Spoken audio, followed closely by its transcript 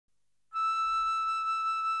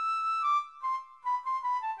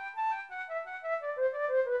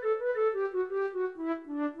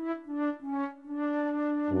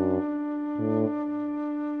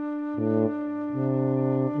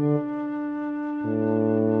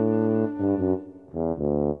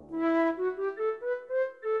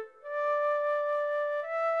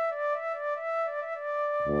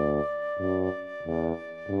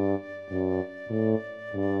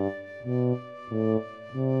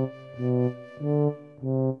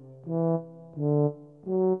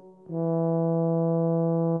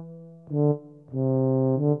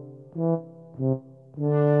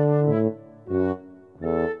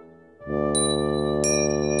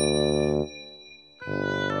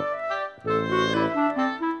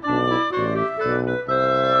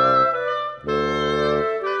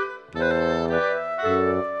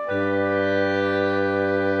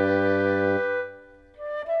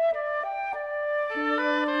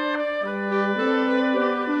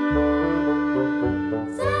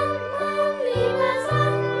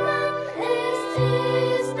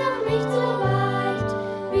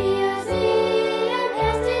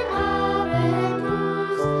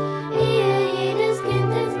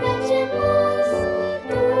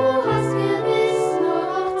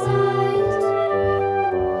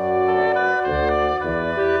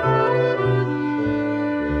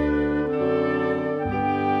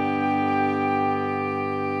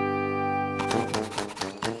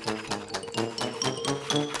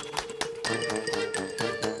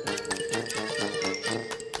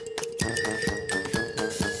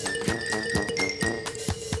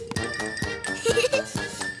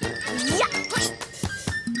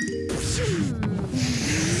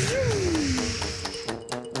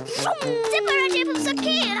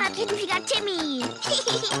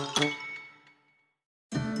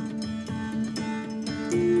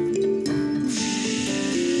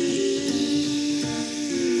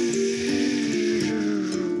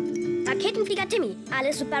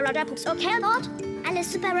Alles super, Roger, Pups, okay an Bord?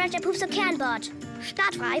 Alles super, Roger, Pups, okay an Bord.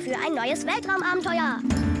 Startfrei für ein neues Weltraumabenteuer.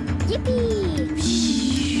 Yippie!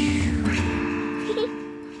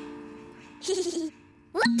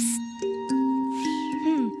 Ups.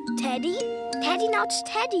 Teddy? Teddynaut,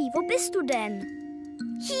 Teddy, wo bist du denn?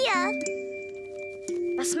 Hier.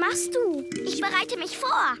 Was machst du? Ich bereite mich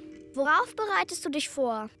vor. Worauf bereitest du dich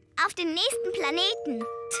vor? Auf den nächsten Planeten.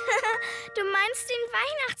 Du meinst den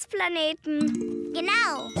Weihnachtsplaneten.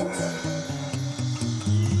 Genau.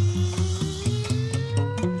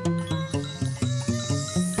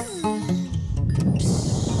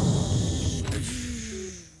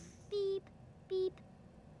 Piep, piep.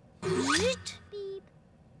 Piep, piep.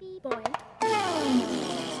 Boing.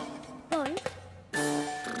 Boing.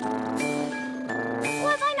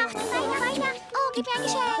 Frohe Weihnachten, Weihnachten. Oh, gib mir ein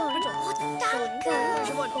Geschenk. Oh, danke.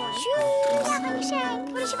 Tschüss. Ja, ein Geschenk.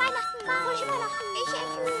 Fröhliche Weihnachten. Fröhliche Weihnachten.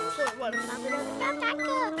 Ja,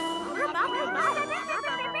 danke.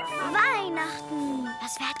 Weihnachten.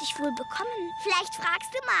 Was werde ich wohl bekommen? Vielleicht fragst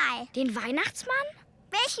du mal. Den Weihnachtsmann?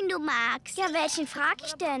 Welchen du magst. Ja, welchen frag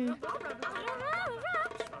ich denn?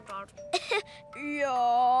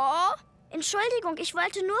 Ja. Entschuldigung, ich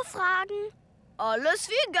wollte nur fragen. Alles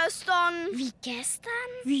wie gestern. Wie gestern?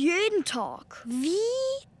 Wie jeden Tag.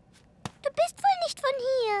 Wie? Du bist wohl nicht von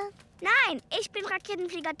hier. Nein, ich bin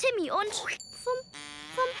Raketenflieger Timmi und...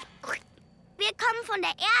 Wir kommen von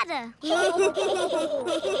der Erde.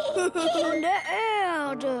 Von der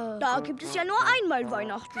Erde. Da gibt es ja nur einmal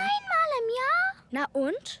Weihnachten. Einmal im Jahr? Na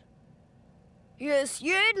und? Hier ist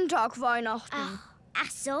jeden Tag Weihnachten.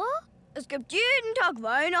 Ach so? Es gibt jeden Tag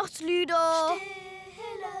Weihnachtslieder.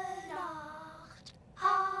 Stille Nacht,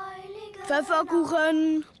 heilige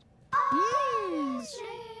Pfefferkuchen.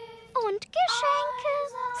 Und Geschenke.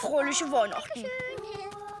 Fröhliche Weihnachten.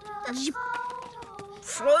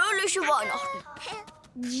 Fröhliche Weihnachten.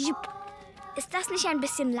 Ist das nicht ein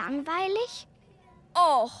bisschen langweilig?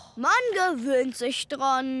 Och, man gewöhnt sich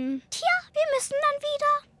dran. Tja, wir müssen dann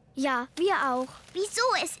wieder. Ja, wir auch. Wieso?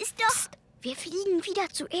 Es ist doch... Psst, wir fliegen wieder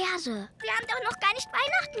zur Erde. Wir haben doch noch gar nicht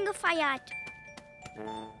Weihnachten gefeiert.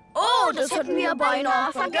 Oh, das hätten wir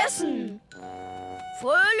beinahe vergessen.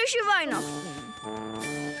 Fröhliche Weihnachten.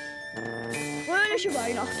 Fröhliche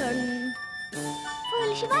Weihnachten.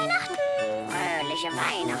 Fröhliche Weihnachten. Fröhliche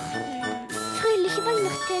Weihnachten. Fröhliche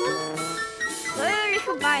Weihnachten.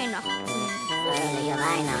 Fröhliche Weihnachten. Fröhliche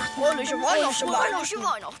Weihnachten. Fröhliche Weihnachten. Fröhliche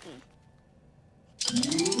Weihnachten.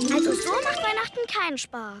 Also so macht Weihnachten keinen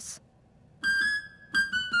Spaß.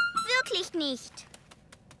 Wirklich nicht.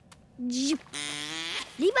 Lieber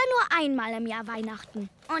nur einmal im Jahr Weihnachten.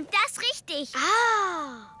 Und das richtig.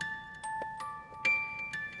 Ah.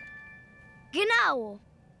 Genau.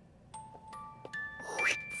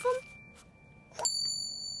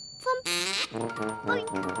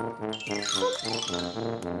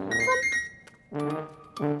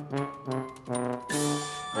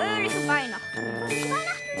 Fröhliche Weihnachten.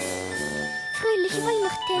 Fröhliche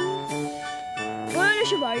Weihnachten.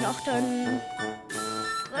 Fröhliche Weihnachten.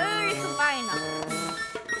 Fröhliche Weihnachten.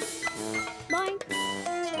 Moin.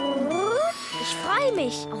 Ich freue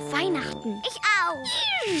mich auf Weihnachten. Ich auch.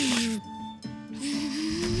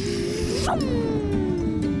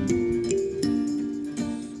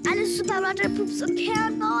 Alles super, Roger, Pups und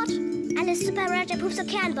Kernbord. Alles super, Roger, Pups und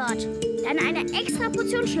Kernbord. Dann eine extra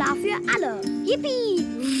Portion Schlaf für alle. Yippie!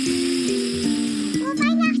 Frohe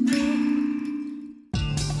Weihnachten!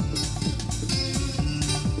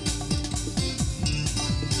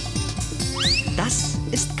 Das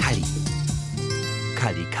ist Kalli.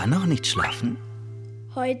 Kalli kann noch nicht schlafen.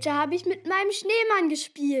 Heute habe ich mit meinem Schneemann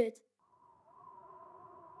gespielt.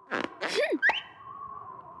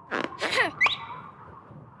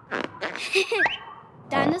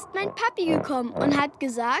 Dann ist mein Papi gekommen und hat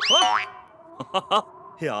gesagt...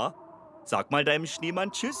 Ja, sag mal deinem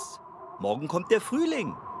Schneemann Tschüss. Morgen kommt der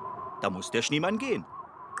Frühling. Da muss der Schneemann gehen.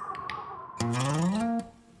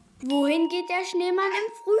 Wohin geht der Schneemann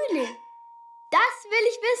im Frühling? Das will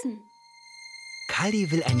ich wissen.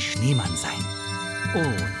 Kalli will ein Schneemann sein.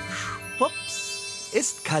 Und schwupps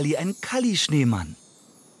ist Kalli ein Kalli-Schneemann.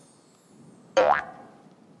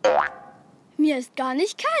 Mir ist gar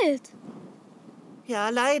nicht kalt. Ja,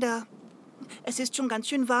 leider. Es ist schon ganz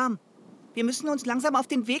schön warm. Wir müssen uns langsam auf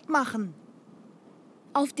den Weg machen.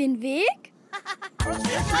 Auf den Weg?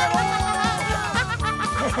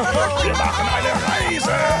 Wir machen eine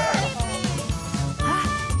Reise!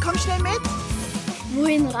 Komm schnell mit.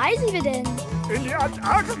 Wohin reisen wir denn? In die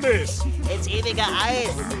Antarktis! Ins ewige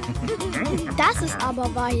Eis. Das ist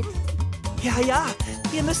aber weit. Ja,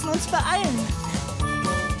 wir müssen uns beeilen.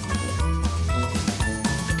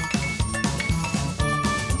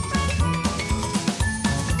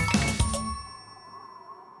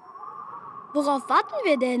 Worauf warten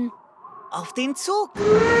wir denn? Auf den Zug.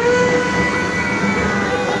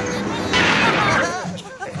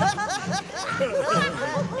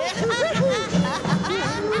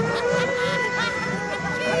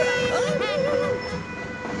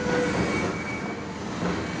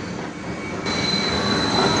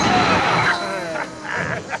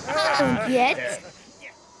 Und jetzt?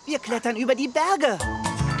 Wir klettern über die Berge.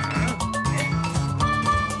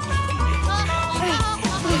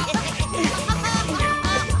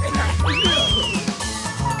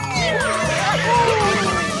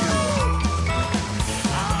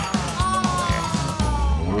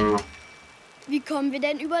 Wie kommen wir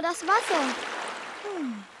denn über das Wasser?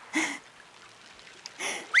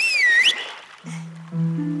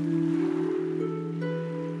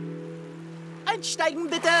 Einsteigen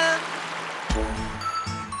bitte.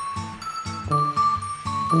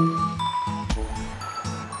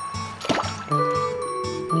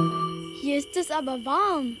 Hier ist es aber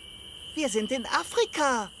warm. Wir sind in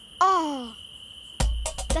Afrika. Oh,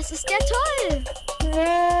 das ist ja toll.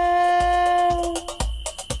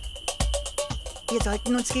 Wir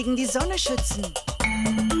sollten uns gegen die Sonne schützen.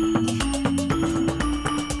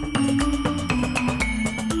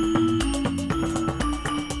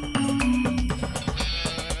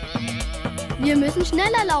 Wir müssen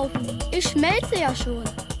schneller laufen. Ich schmelze ja schon.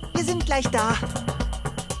 Wir sind gleich da.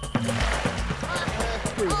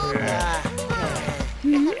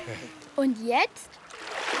 Und jetzt?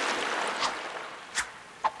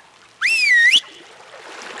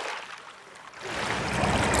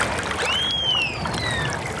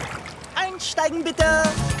 Einsteigen bitte.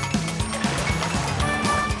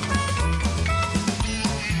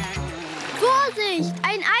 Vorsicht,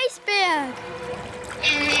 ein Eisberg.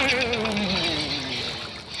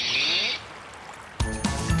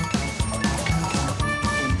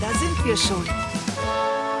 Und da sind wir schon.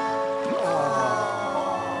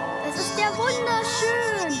 Das ist ja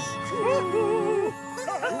wunderschön.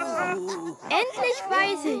 Endlich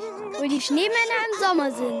weiß ich, wo die Schneemänner im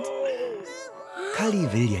Sommer sind.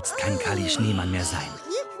 Kalli will jetzt kein Kalli-Schneemann mehr sein.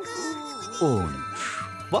 Und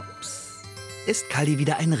schwupps ist Kalli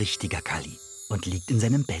wieder ein richtiger Kalli und liegt in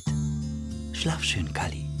seinem Bett. Schlaf schön,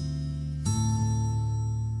 Kalli.